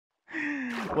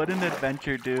What an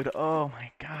adventure, dude. Oh my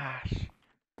gosh.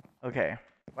 Okay.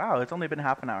 Wow, it's only been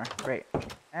half an hour. Great.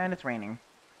 And it's raining.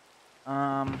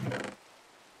 Um,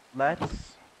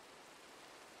 let's...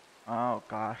 Oh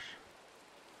gosh.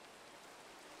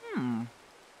 Hmm.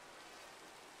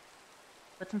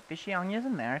 Put some fishy onions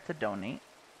in there to donate.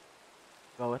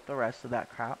 Go with the rest of that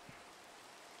crap.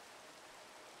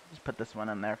 Just put this one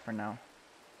in there for now.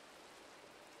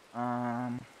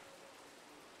 Back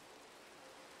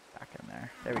in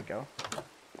there. There we go.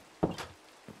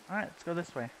 Alright, let's go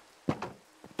this way.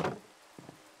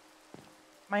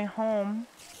 My home.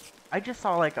 I just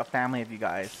saw like a family of you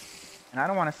guys. And I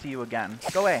don't want to see you again.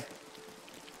 Go away.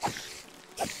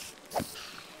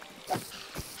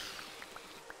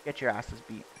 Get your asses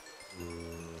beat.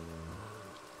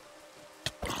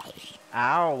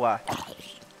 Ow.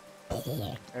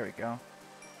 There we go.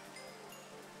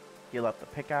 Heal up the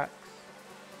pickaxe.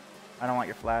 I don't want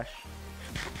your flesh.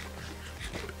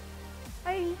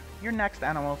 Hi. You're next,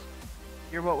 animals.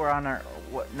 You're what we're on our...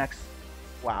 What next...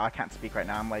 Wow, I can't speak right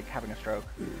now. I'm like having a stroke.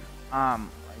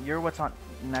 You're what's on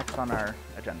next on our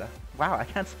agenda. Wow, I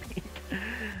can't speak.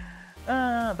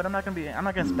 But I'm not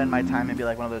gonna spend my time and be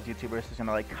like one of those YouTubers who's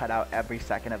gonna like cut out every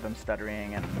second of them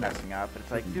stuttering and messing up. But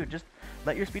it's like, dude, just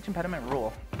let your speech impediment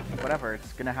rule. Whatever,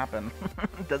 it's gonna happen.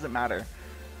 It doesn't matter.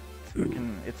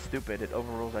 It's stupid. It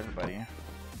overrules everybody.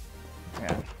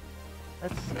 Yeah.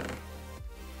 Let's see.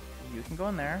 You can go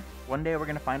in there. One day we're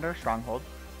gonna find our stronghold.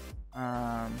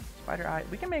 Spider eye.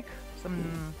 We can make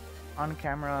some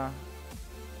on-camera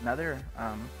nether,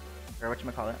 or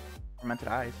whatchamacallit, fermented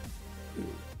eyes.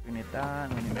 We need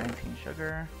that. We need 19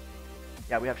 sugar.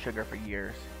 Yeah, we have sugar for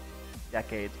years,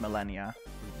 decades, millennia.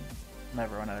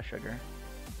 Never run out of sugar.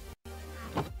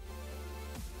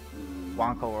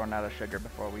 Wonka will run out of sugar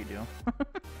before we do.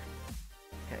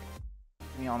 Okay.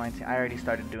 Give me all 19. I already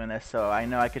started doing this, so I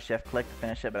know I could shift click to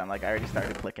finish it, but I'm like, I already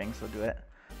started clicking, so do it.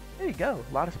 There you go.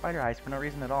 A lot of spider eyes for no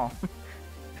reason at all.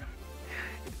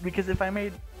 Because if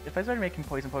I started making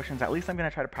poison potions, at least I'm gonna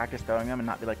try to practice throwing them and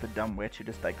not be like the dumb witch who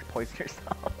just like poison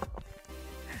yourself.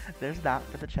 There's that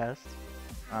for the chest.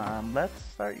 Let's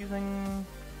start using...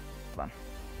 Hold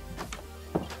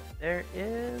on. There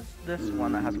is this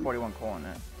one that has 41 coal in it.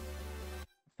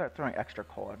 Let's start throwing extra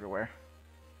coal everywhere.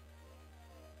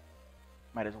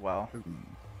 Might as well.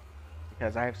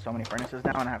 Because I have so many furnaces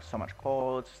now and I have so much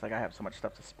coal. It's just like I have so much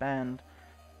stuff to spend.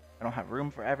 I don't have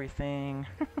room for everything.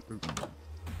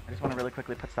 I just want to really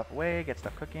quickly put stuff away, get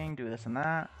stuff cooking, do this and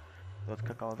that. So let's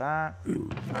cook all that.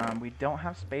 We don't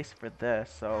have space for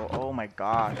this, so oh my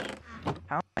gosh.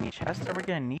 How many chests are we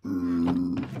gonna need?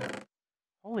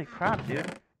 Holy crap, dude.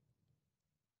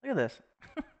 Look at this.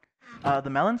 The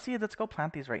melon seeds, let's go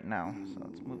plant these right now. So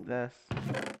let's move this.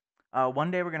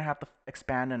 One day we're gonna have to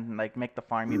expand and like make the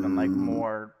farm even like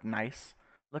more nice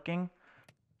looking.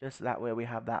 Just that way we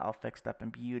have that all fixed up and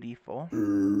beautiful.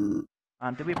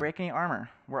 Did we break any armor?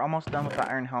 We're almost done with the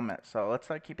iron helmet, so let's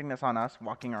start keeping this on us,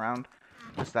 walking around.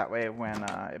 Just that way when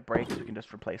it breaks, we can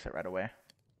just replace it right away.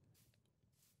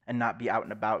 And not be out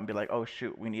and about and be like, oh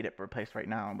shoot, we need it replaced right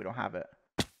now and we don't have it.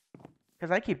 Because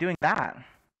I keep doing that.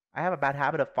 I have a bad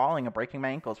habit of falling and breaking my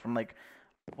ankles from like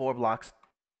 4 blocks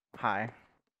high.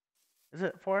 Is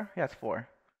it 4? Yeah, it's 4.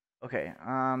 Okay,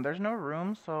 there's no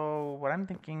room, so what I'm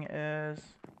thinking is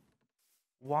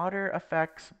water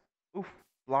affects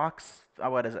blocks,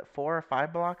 what is it, 4 or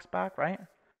 5 blocks back, right?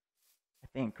 I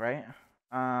think, right?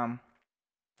 I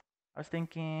was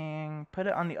thinking put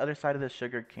it on the other side of the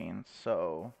sugar cane,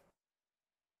 so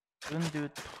 1, 2, 3,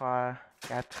 4,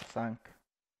 5.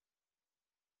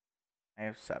 I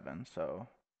have 7, so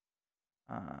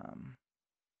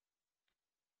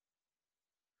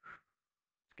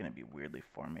it's gonna be weirdly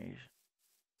formation.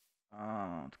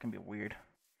 It's gonna be weird.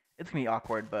 It's gonna be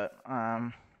awkward, but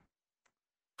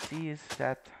these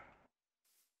set.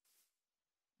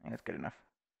 And it's good enough.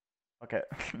 Okay,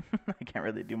 I can't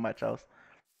really do much else.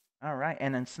 All right,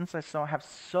 and then since I have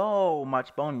so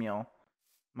much bone meal,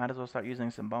 might as well start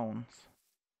using some bones.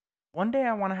 One day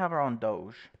I want to have our own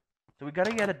doge. So we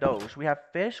gotta get a doge. We have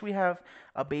fish, we have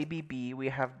a baby bee, we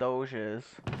have doges.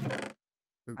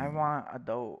 I want a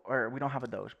doge, or we don't have a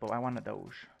doge, but I want a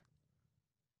doge.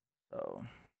 So,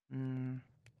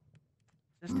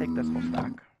 just take this whole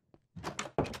stack.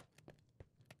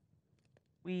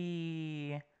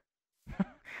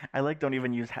 I like don't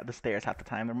even use the stairs half the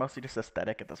time. They're mostly just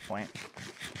aesthetic at this point.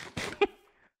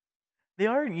 They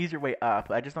are an easier way up.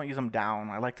 I just don't use them down.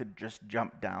 I like to just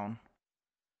jump down.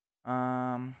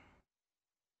 Let's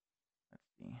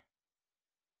see.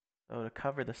 So to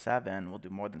cover the 7, we'll do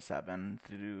more than 7.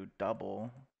 To do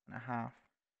double and a half.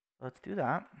 So let's do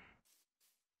that.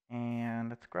 And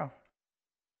let's grow.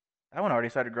 That one already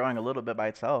started growing a little bit by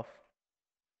itself.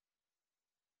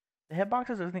 The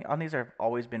hitboxes on these have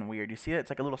always been weird. You see it? It's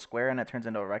like a little square and it turns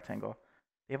into a rectangle.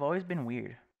 They've always been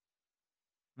weird.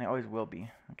 And they always will be.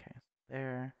 Okay,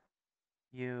 there.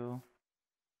 You.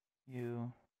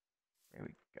 There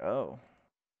we go.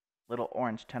 Little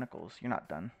orange tentacles. You're not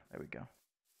done. There we go.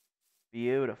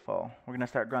 Beautiful. We're gonna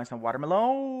start growing some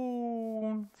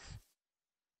watermelons.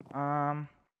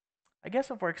 I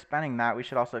guess if we're expanding that, we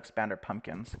should also expand our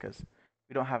pumpkins because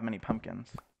we don't have many pumpkins.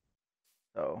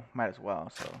 So might as well.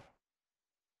 So,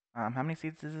 how many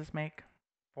seeds does this make?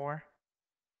 4.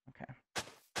 Okay.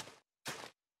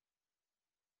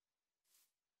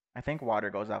 I think water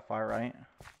goes that far, right?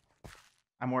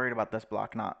 I'm worried about this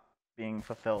block not being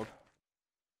fulfilled.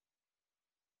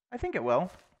 I think it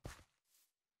will.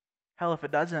 Hell, if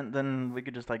it doesn't, then we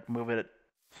could just like move it,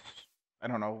 I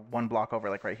don't know, 1 block over,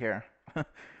 like right here.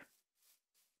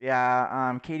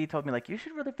 Yeah, Katie told me like you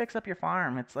should really fix up your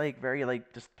farm. It's like very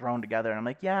like just thrown together. And I'm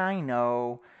like, yeah, I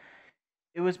know.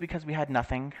 It was because we had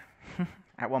nothing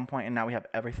at one point, and now we have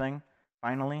everything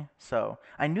finally. So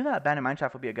I knew that abandoned mine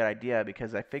shaft would be a good idea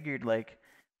because I figured like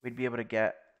we'd be able to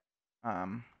get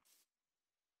um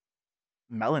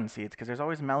melon seeds because there's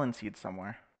always melon seeds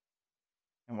somewhere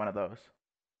in one of those.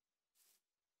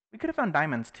 We could have found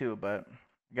diamonds too, but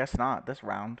I guess not this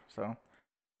round. So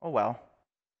oh well,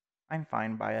 I'm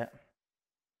fine by it.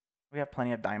 We have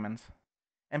plenty of diamonds.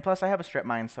 And plus, I have a strip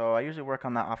mine, so I usually work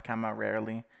on that off camera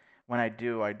rarely. When I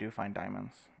do find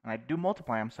diamonds. And I do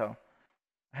multiply them, so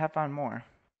I have found more.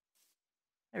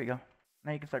 There we go.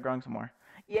 Now you can start growing some more.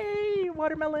 Yay!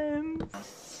 Watermelons!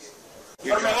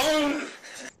 Watermelon!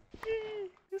 Yay!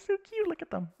 They're so cute. Look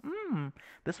at them. Mmm.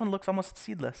 This one looks almost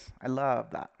seedless. I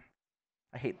love that.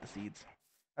 I hate the seeds.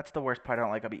 That's the worst part I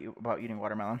don't like about eating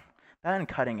watermelon. That and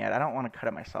cutting it. I don't want to cut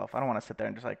it myself. I don't want to sit there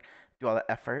and just like do all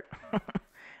the effort.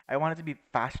 I want it to be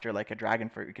faster like a dragon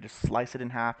fruit. You could just slice it in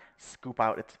half, scoop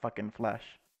out its fucking flesh.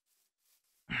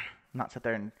 Not sit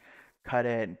there and cut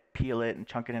it and peel it and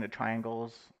chunk it into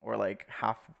triangles or like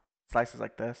half slices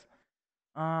like this.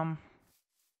 All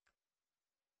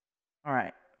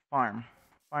right, farm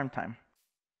time.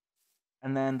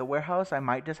 And then the warehouse, I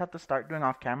might just have to start doing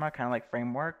off camera, kind of like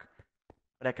framework,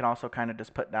 but I can also kind of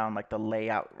just put down like the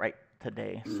layout right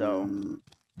today. So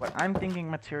what I'm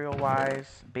thinking material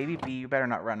wise, baby bee, you better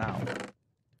not run out.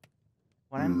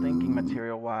 What I'm thinking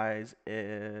material wise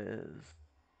is,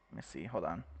 let me see, hold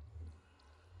on.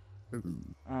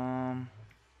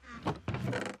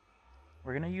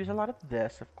 We're gonna use a lot of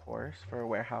this, of course, for a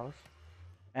warehouse.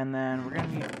 And then we're gonna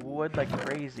need wood like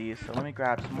crazy, so let me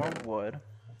grab some more wood.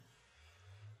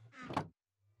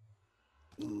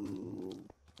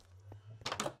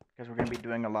 Because we're gonna be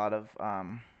doing a lot of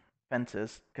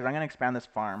fences. Because I'm gonna expand this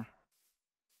farm.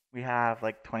 We have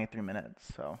like 23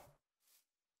 minutes, so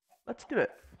let's do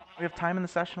it. We have time in the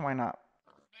session, why not?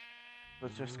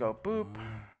 Let's just go boop.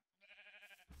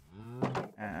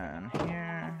 And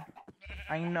here.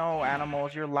 I know,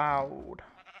 animals, you're loud.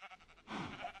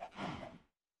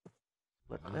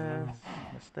 Split this,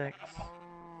 the sticks.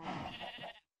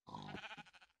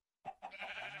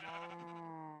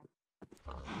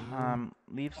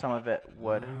 Leave some of it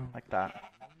wood, like that.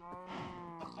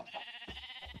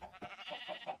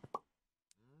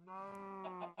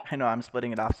 I know, I'm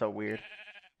splitting it off so weird.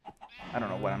 I don't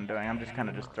know what I'm doing, I'm just kind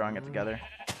of just throwing it together.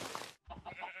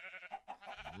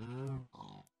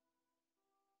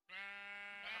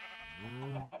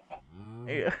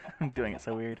 I'm doing it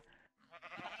so weird.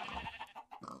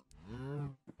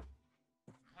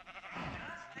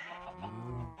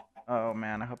 Oh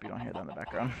man, I hope you don't hear that in the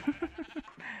background.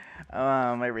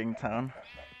 My ringtone.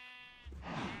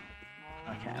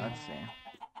 Okay, let's see.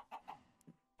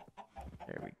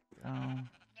 There we go.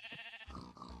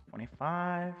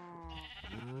 25.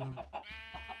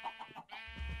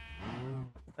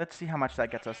 Let's see how much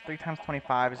that gets us. 3 times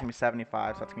 25 is going to be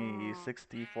 75, so that's going to be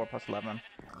 64 plus 11.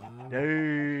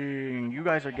 Dang, you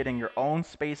guys are getting your own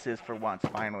spaces for once,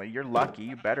 finally. You're lucky.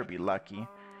 You better be lucky.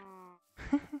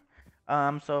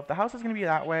 So if the house is going to be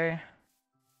that way,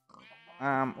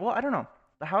 well, I don't know.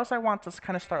 The house I want to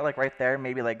kind of start like right there,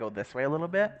 maybe like go this way a little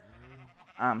bit.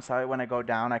 So when I go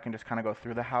down, I can just kind of go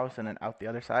through the house and then out the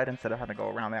other side instead of having to go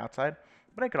around the outside.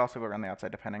 But I could also go around the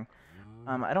outside depending.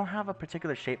 I don't have a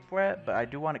particular shape for it, but I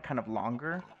do want it kind of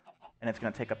longer, and it's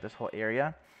going to take up this whole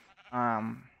area.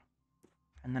 And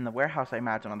then the warehouse, I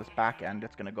imagine, on this back end,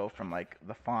 it's going to go from, like,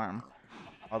 the farm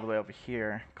all the way over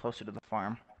here, closer to the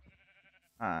farm.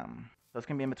 So it's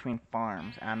going to be in between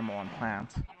farms, animal and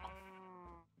plants.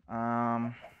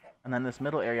 And then this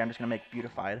middle area, I'm just going to make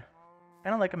beautified.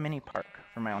 Kind of like a mini park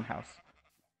for my own house.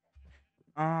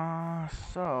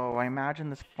 So I imagine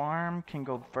this farm can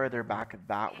go further back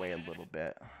that way a little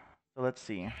bit. So let's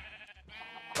see.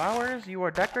 Flowers, you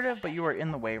are decorative, but you are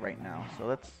in the way right now. So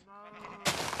let's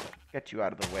get you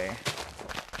out of the way.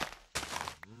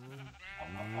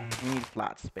 We need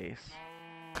flat space.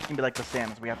 It can be like the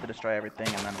Sims. We have to destroy everything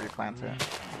and then replant it.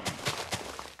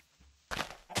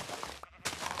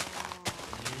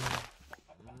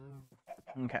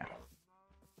 Okay.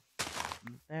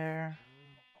 There.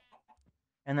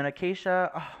 And then acacia.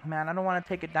 Oh man, I don't want to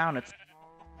take it down. It's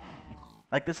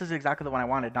like this is exactly the one I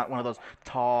wanted. Not one of those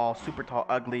tall, super tall,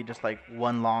 ugly, just like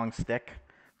one long stick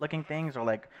looking things, or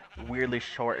like weirdly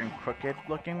short and crooked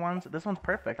looking ones. This one's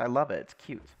perfect. I love it. It's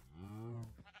cute.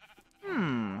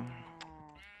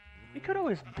 We could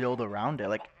always build around it,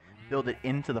 like build it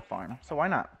into the farm. So why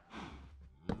not?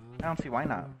 I don't see why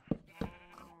not.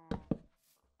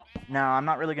 No, I'm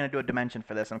not really going to do a dimension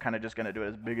for this. I'm kind of just going to do it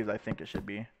as big as I think it should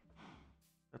be.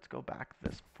 Let's go back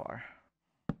this far.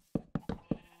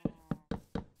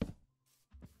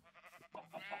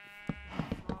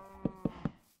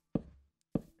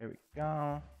 There we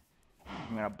go.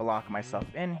 I'm going to block myself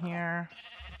in here.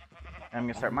 And I'm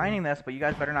going to start mining this, but you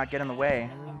guys better not get in the way.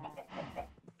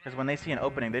 Because when they see an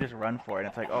opening, they just run for it. And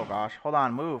it's like, oh gosh, hold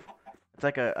on, move. It's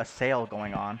like a sale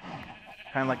going on.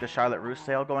 Kind of like the Charlotte Russe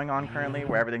sale going on currently,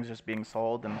 where everything's just being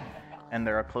sold and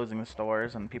they're closing the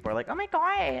stores and people are like, oh my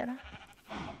god,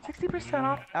 60%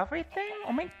 off everything?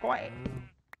 Oh my god. And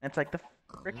it's like the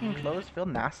freaking clothes feel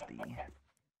nasty.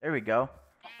 There we go.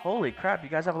 Holy crap, you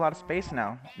guys have a lot of space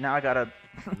now. Now I gotta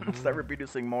start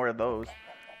reproducing more of those.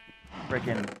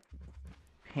 Freaking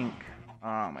pink.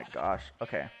 Oh my gosh.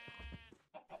 Okay.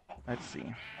 Let's see.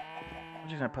 I'm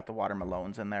just gonna put the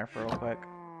watermelons in there for real quick.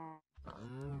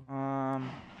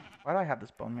 Why do I have this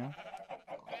bone meal?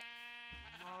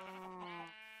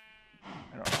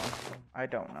 I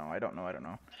don't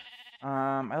know.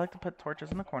 I like to put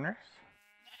torches in the corners.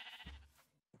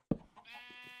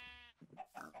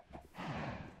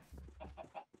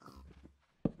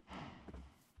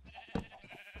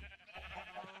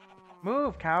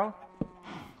 Move, cow!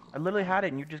 I literally had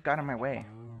it and you just got in my way.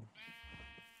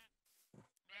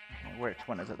 Which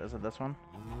one is it? Is it this one?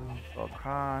 Go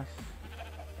across.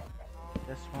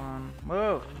 This one.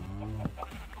 Move!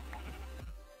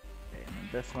 Okay,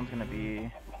 and this one's gonna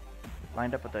be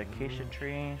lined up with the acacia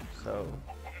tree. So,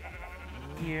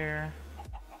 here.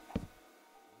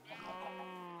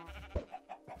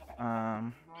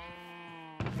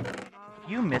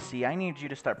 You, Missy, I need you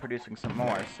to start producing some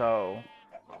more. So,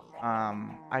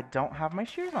 I don't have my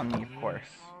shears on me, of course.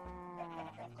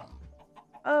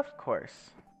 Of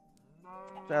course.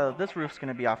 So this roof's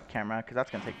gonna be off camera because that's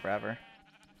gonna take forever.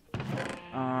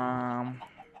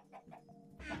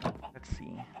 Let's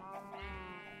see.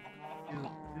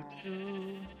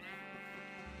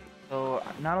 So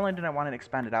not only did I want it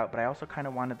expanded out, but I also kind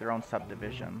of wanted their own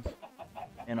subdivisions,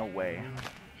 in a way.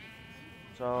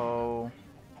 So,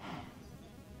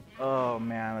 oh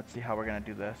man, let's see how we're gonna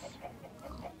do this.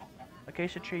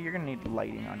 Acacia tree, you're gonna need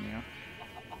lighting on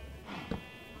you.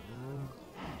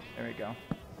 There we go.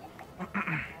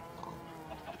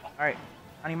 Alright,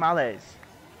 animales.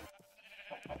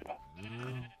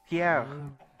 Pierre.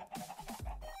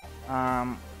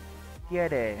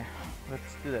 Quiere.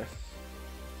 Let's do this.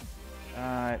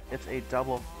 It's a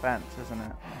double fence, isn't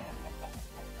it?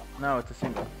 No, it's a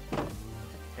single.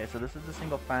 Okay, so this is the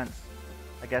single fence.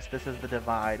 I guess this is the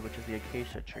divide, which is the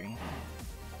acacia tree.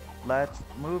 Let's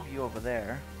move you over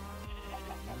there.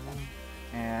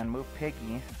 And move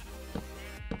Piggy.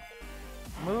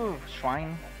 Move,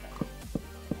 swine.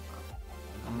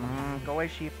 Go away,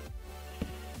 sheep.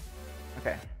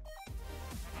 Okay.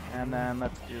 And then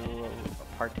let's do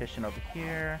a partition over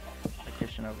here,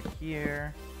 partition over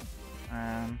here,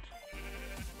 and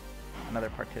another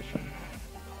partition.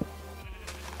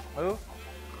 Move.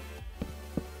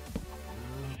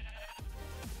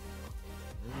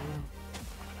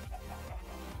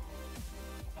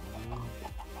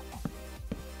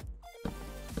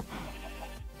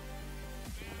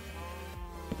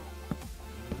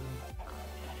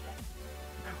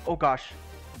 Oh gosh.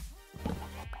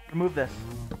 Remove this.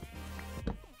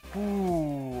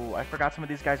 Ooh, I forgot some of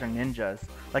these guys are ninjas.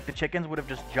 Like the chickens would have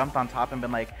just jumped on top and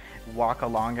been like, walk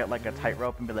along it like a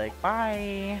tightrope and be like,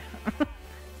 bye.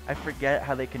 I forget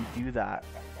how they can do that.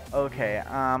 Okay,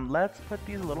 let's put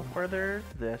these a little further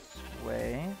this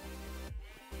way.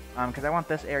 Because I want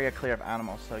this area clear of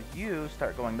animals. So you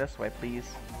start going this way,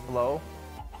 please. Hello?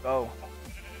 Go.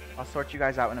 I'll sort you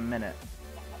guys out in a minute.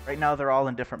 Right now they're all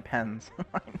in different pens.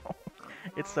 I know.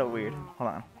 It's so weird. Hold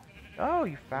on. Oh,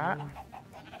 you fat.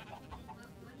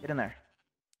 Get in there.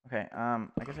 Okay,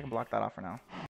 I guess I can block that off for now.